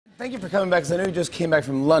Thank you for coming back, because I know you just came back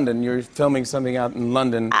from London. You're filming something out in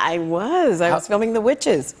London. I was filming The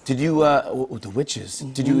Witches. Did you, The Witches?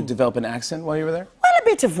 Did you develop an accent while you were there? Well, a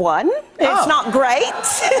bit of one. It's not great.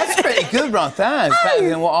 That's pretty good, Ron. That's better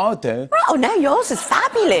than what I do. Oh, no, yours is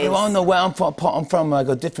fabulous. You want to know where I'm from, like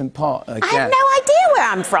a different part. Like I have no idea where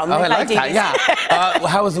I'm from. Oh, I like that, yeah.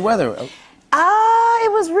 How was the weather?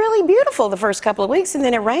 It was really beautiful the first couple of weeks, and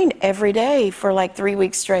then it rained every day for like 3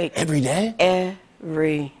 weeks straight. Every day?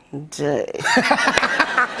 Every day.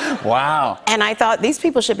 Wow. And I thought these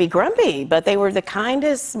people should be grumpy, but they were the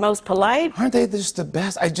kindest, most polite. Aren't they just the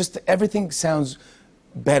best? Everything sounds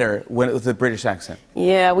better with a British accent.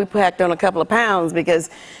 Yeah, we packed on a couple of pounds because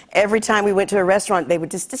every time we went to a restaurant, they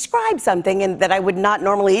would just describe something and that I would not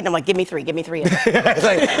normally eat. And I'm like, give me three. It's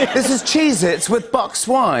like, this is Cheez-Its with boxed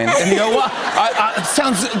wine. And you go, what? It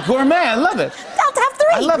sounds gourmet. I love it. I'll have three,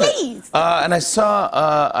 I love please. It. And I saw,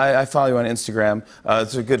 I follow you on Instagram.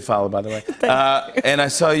 It's a good follow, by the way. And I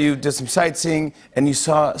saw you did some sightseeing, and you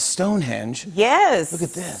saw Stonehenge. Yes. Look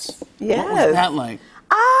at this. Yes. What was that like?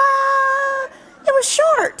 It was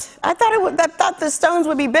short. I thought the stones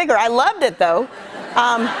would be bigger. I loved it though.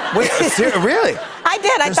 Wait, really? I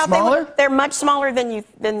did. They're smaller? They're much smaller than you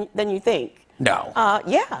think. No.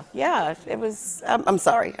 Yeah. It was. I'm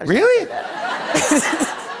sorry. Really?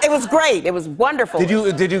 It was great. It was wonderful.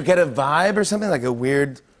 Did you get a vibe or something, like a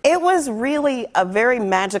weird? It was really a very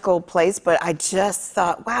magical place, but I just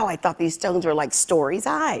thought, wow, I thought these stones were like stories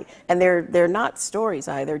high, and they're not stories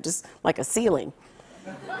high. They're just like a ceiling.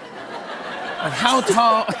 How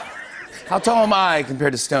tall am I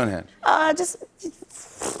compared to Stonehenge?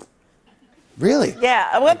 Really?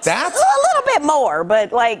 Yeah, like that? A little bit more,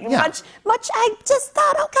 but like much. I just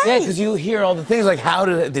thought, okay. Yeah, because you hear all the things like, how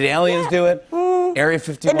did aliens do it? Area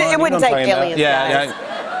 51. It wouldn't take aliens.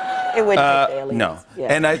 Yeah. It wouldn't take aliens. No.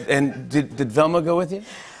 Yeah. And did Velma go with you?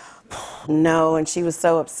 No, and she was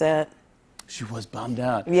so upset. She was bummed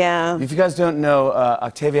out. Yeah. If you guys don't know,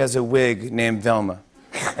 Octavia has a wig named Velma,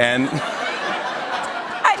 and.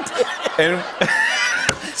 She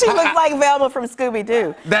looks like Velma from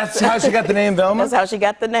Scooby-Doo. That's how she got the name Velma? That's how she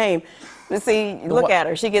got the name. See, look at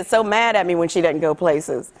her. She gets so mad at me when she doesn't go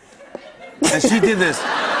places. And she did this.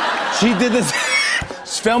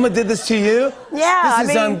 Velma did this to you? Yeah,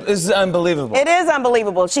 this is unbelievable. It is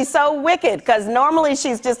unbelievable. She's so wicked, because normally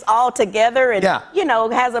she's just all together and, you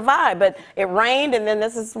know, has a vibe. But it rained, and then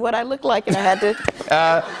this is what I look like, and I had to...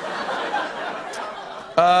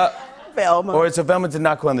 Velma. Or so Velma did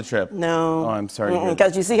not go on the trip? No. Oh, I'm sorry.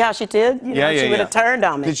 Because you see how she did? You know, she would have turned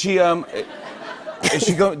on me. Did she, is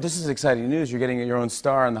she go, this is exciting news. You're getting your own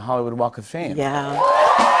star on the Hollywood Walk of Fame. Yeah.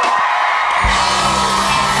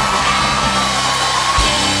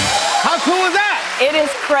 How cool is that? It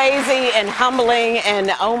is crazy and humbling,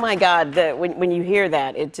 and oh my God, when you hear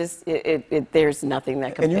that, there's nothing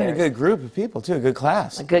that compares. And you're in a good group of people too, a good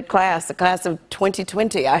class. A good class, the class of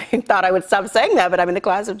 2020. I thought I would stop saying that, but I'm in the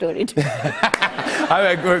class of 2020.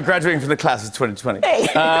 We're graduating from the class of 2020.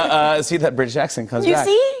 Hey. See, that British accent comes back.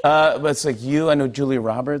 You see? But it's like you, I know Julia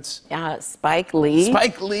Roberts. Spike Lee.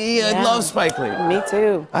 Spike Lee, I love Spike Lee. Me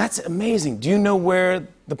too. That's amazing. Do you know where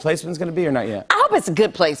the placement's going to be or not yet? I hope it's a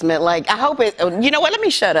good placement. Like, I hope it, you know what, let me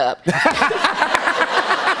shut up.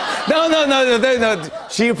 No.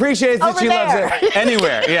 She appreciates it, Over she there. loves it.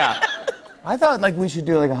 Anywhere, yeah. I thought like we should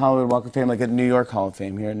do like a Hollywood Walk of Fame, like a New York Hall of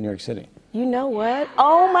Fame here in New York City. You know what?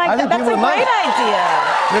 Oh my God, that's a great idea.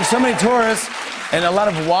 We have so many tourists and a lot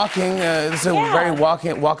of walking. It's a very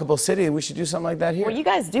walkable city. We should do something like that here. Well, you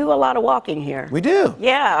guys do a lot of walking here. We do.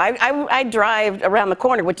 Yeah, I drive around the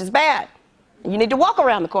corner, which is bad. You need to walk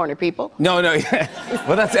around the corner, people. No.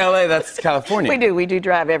 Well, that's LA, that's California. We do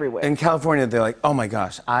drive everywhere. In California, they're like, oh my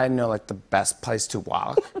gosh, I know like the best place to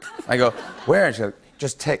walk. I go, where? And she's like,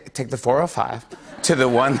 just take the 405 to the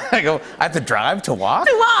one. I go, I have to drive to walk?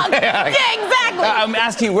 To walk, yeah, exactly. I'm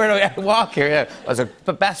asking you, where do I walk here? Yeah. I was like,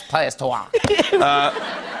 the best place to walk.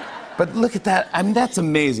 But look at that. I mean, that's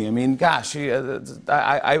amazing. I mean, gosh,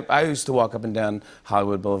 I used to walk up and down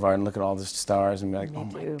Hollywood Boulevard and look at all the stars and be like, oh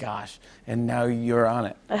my gosh. And now you're on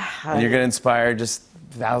it. And you're going to inspire just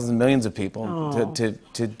thousands, millions of people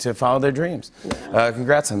to follow their dreams.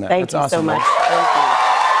 Congrats on that. Thank you awesome, so much. Man.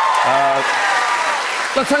 Thank you.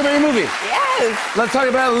 Let's talk about your movie. Yes. Let's talk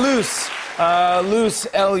about Luce. Luce,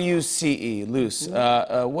 L-U-C-E, Luce.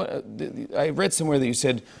 I read somewhere that you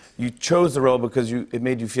said you chose the role because it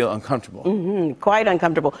made you feel uncomfortable. Quite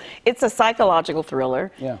uncomfortable. It's a psychological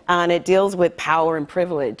thriller, and it deals with power and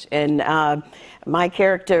privilege. And my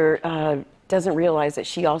character doesn't realize that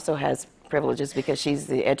she also has privileges because she's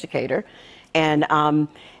the educator. And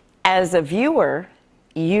as a viewer,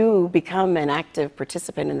 you become an active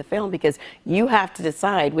participant in the film because you have to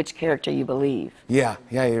decide which character you believe. Yeah,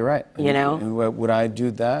 you're right. You know? And would I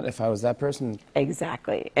do that if I was that person?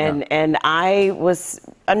 Exactly. And I was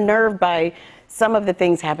unnerved by some of the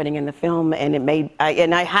things happening in the film, and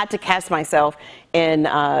I had to cast myself in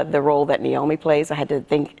the role that Naomi plays. I had to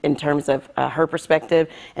think in terms of her perspective,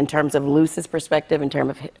 in terms of Luce's perspective, in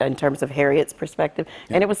terms of Harriet's perspective,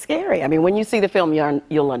 and it was scary. I mean, when you see the film,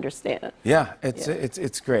 you'll understand. Yeah,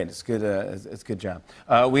 it's great. It's good. It's a good job.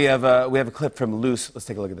 We have a clip from Luce. Let's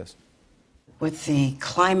take a look at this. With the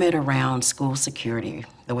climate around school security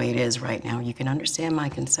the way it is right now, you can understand my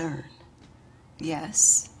concern.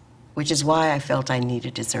 Yes. Which is why I felt I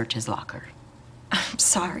needed to search his locker. I'm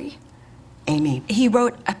sorry. Amy. He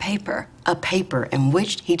wrote a paper. A paper in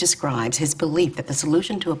which he describes his belief that the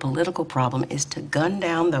solution to a political problem is to gun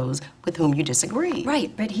down those with whom you disagree.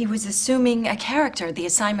 Right, but he was assuming a character. The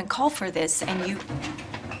assignment called for this, and you...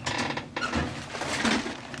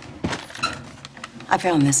 I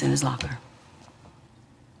found this in his locker.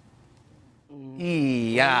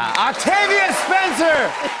 Yeah, Octavia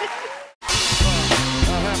Spencer!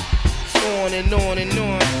 On and on and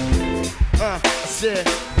on. I said,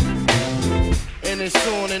 and it's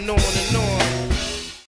on and on and on.